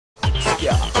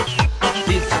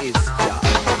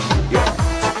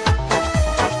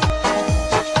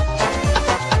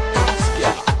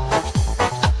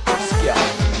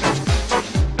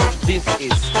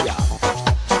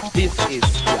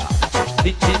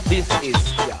This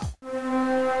is yeah.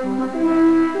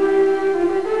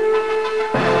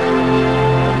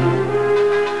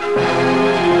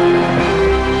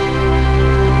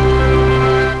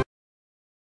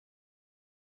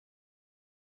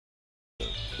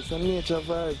 It's a nature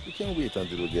vibe. You can't wait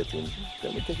until we get in.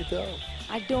 Let me take it out.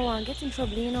 I don't want to get in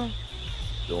trouble, you know.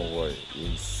 Don't worry. You're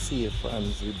in safe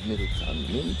hands with Middleton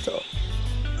Minto.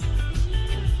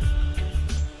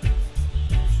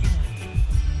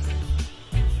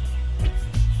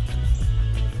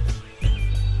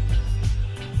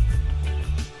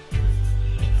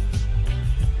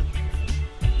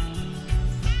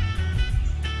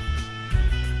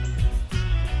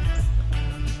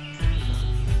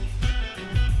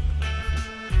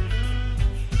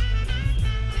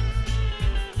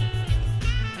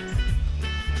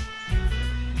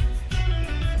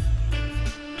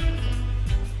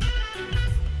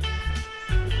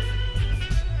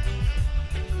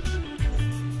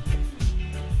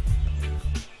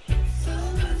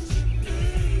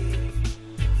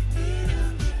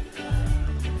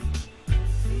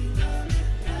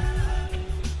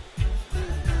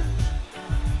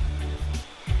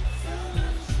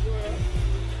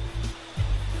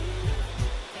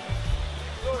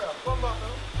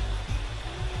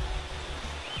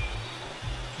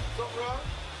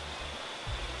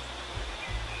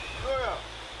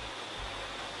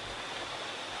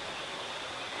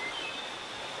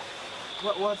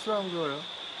 What's wrong, Gloria?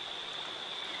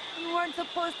 You weren't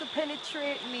supposed to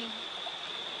penetrate me.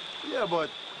 Yeah, but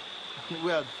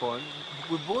we had fun.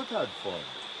 We both had fun.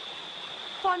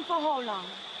 Fun for how long?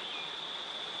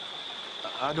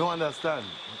 I don't understand.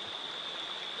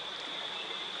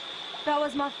 That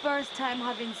was my first time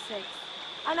having sex.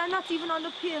 And I'm not even on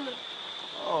the pill.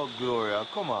 Oh, Gloria,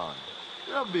 come on.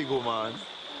 You're a big woman.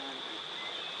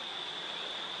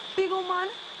 Big woman?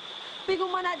 Big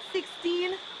woman at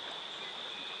 16?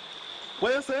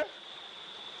 What you say?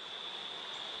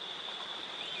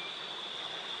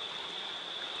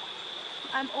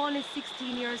 I'm only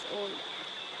 16 years old.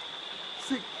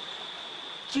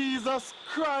 Jesus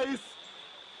Christ!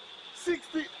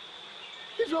 60?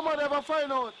 If your mother ever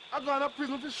find out, I'm going to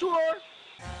prison for sure.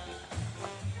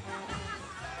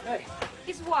 Hey.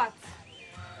 It's what?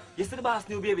 You see the boss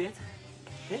new baby yet?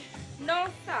 Eh? No,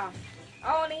 sir.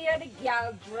 I only hear the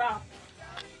girl drop.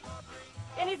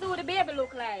 And it's what the baby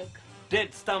look like.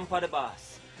 Dead stamp of the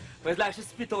boss. But it's like she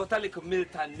spit out a little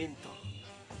Milton Minto.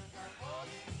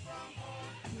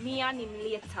 Me and him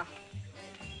later.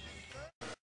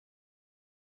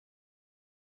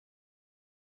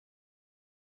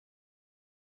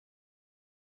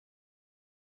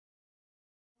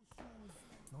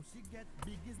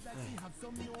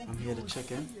 I'm here to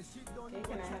check in. Okay,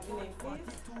 can I have your name,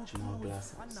 please? Jamal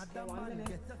Glasses. Okay, 1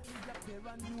 minute.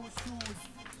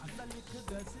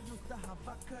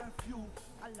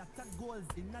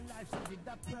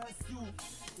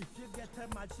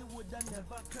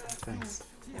 Thanks.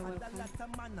 You're welcome.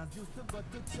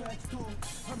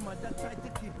 Her mother tried to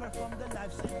keep her from the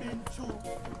life she's been through.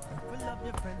 You love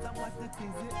your friends and watch the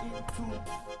things you're into.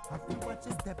 Have to watch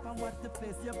your step and watch the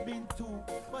place you've been to.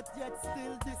 But yet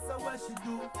still this is what she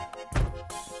do.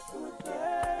 Good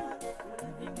girl,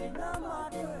 living in a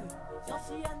mad world. So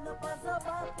she end up as a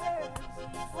bad girl.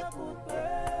 She's a good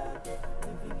girl,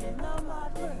 living in a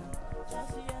mad world. So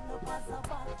she end up as a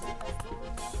bad girl.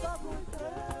 She's a good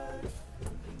girl,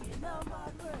 living in a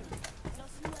mad world. So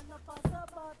she end up as a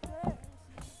bad girl.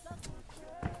 She's a good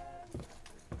girl.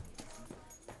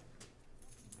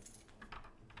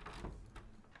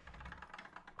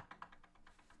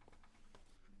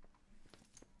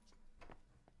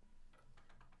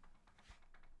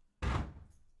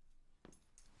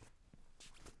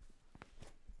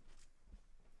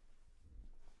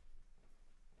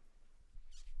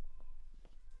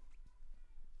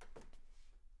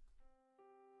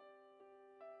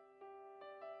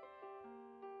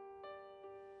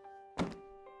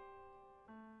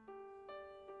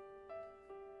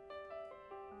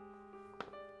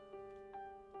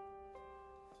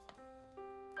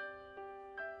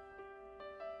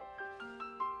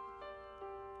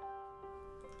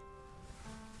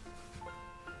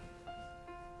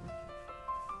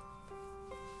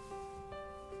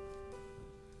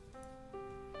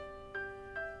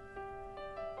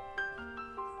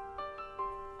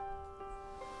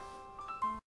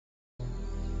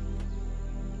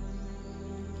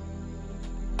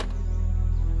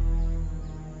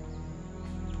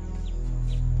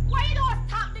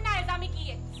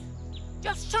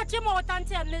 Just shut him out and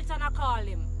tell Milton I call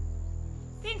him.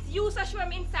 Since you so sure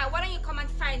I'm inside, why don't you come and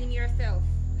find him yourself?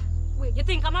 Wait, you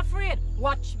think I'm afraid?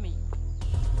 Watch me.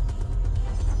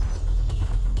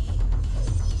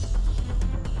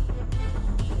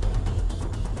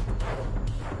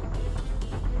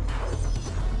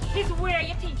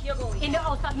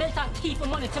 Milton thief for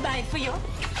money to buy it for you.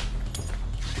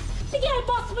 The girl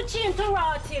bust my chain to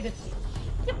rotted.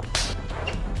 Go.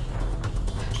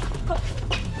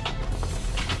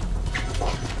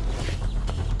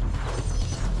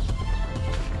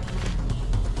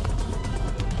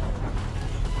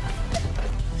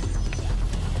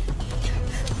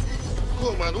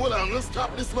 Oh man, hold on, let's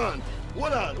stop this man.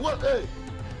 Hold on, what? Hey,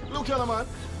 look here, man.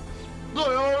 No,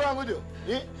 what's wrong with you?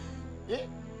 Eh? Eh?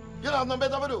 You don't have no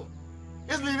better to do.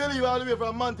 It's leave you all the way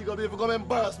from Montego Bay if you come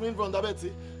embarrass me in front of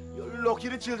Betsy. You're lucky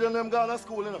the children them gone to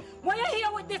school, you know. Why are you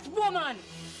here with this woman?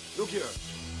 Look here,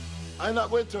 I'm not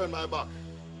going to turn my back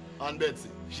on Betsy.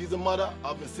 She's the mother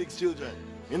of my 6 children.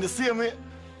 In the same way,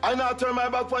 I not turn my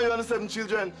back for you and the 7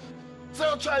 children. So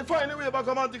you try to find a way back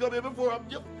to Montego Bay before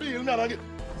you feel me again.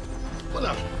 Hold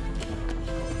on.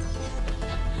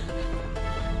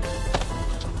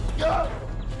 Yeah.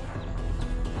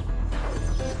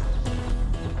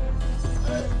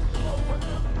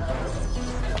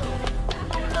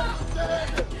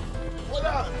 Hold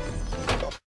on.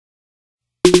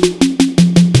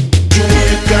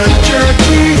 Jamaican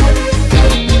jerky,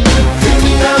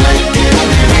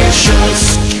 delicious.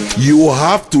 You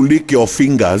have to lick your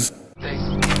fingers.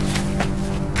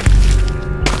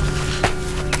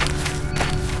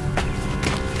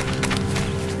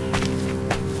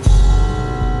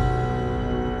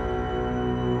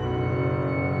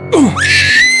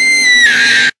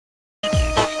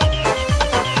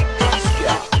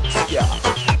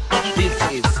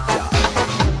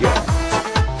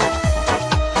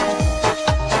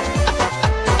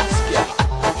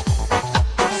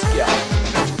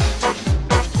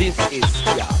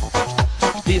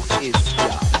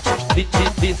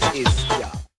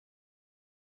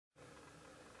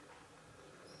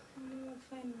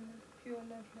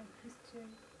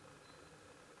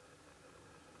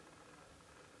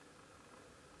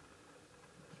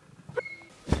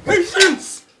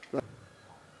 Patience!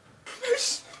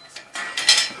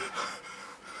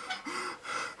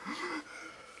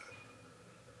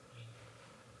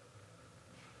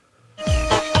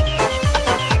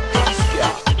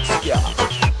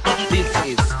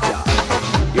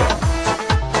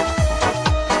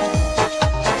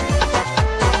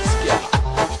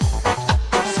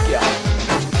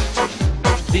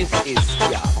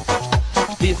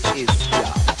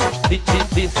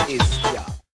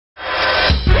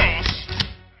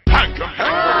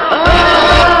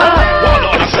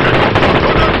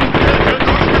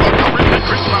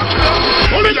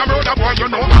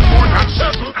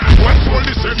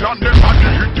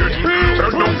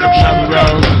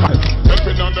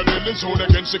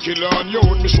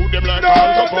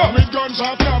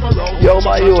 Yo,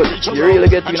 my youth, you really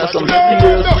getting into some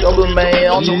serious trouble,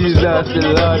 man. Jesus,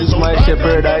 the Lord is my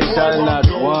shepherd, I shall not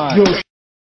want.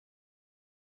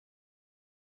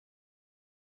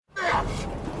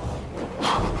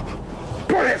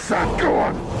 Pull it, son, go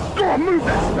on, move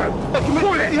that stuff.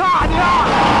 Pull it, hard.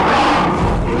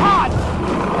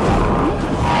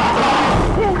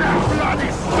 Pull that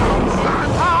bloody stone, son,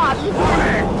 hard, pull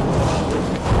it.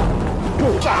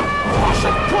 Pull that, I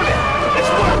said pull it, it's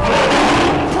working.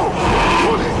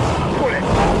 Pull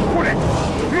it,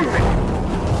 move it.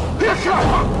 Here, come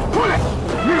on, pull it,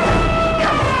 move it,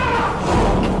 come on.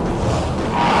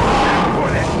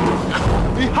 Pull it,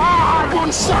 be hard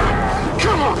one side,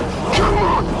 come on,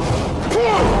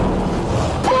 pull.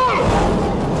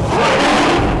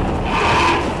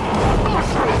 Oh,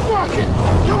 son, it's working.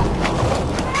 Come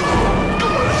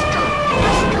on, let's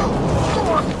go. Come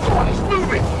on, it's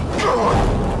moving. Come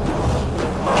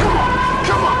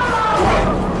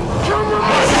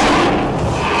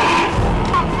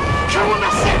on,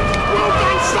 that's it. Well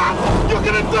done, son. You're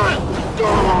gonna do it. Go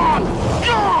on.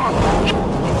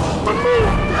 But move.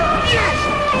 Yes.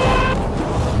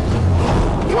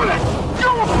 Pull it. Go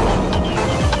on.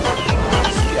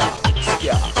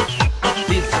 Yeah.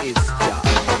 This is yeah.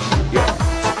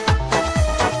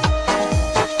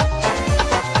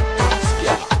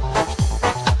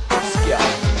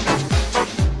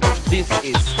 This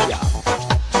is yeah.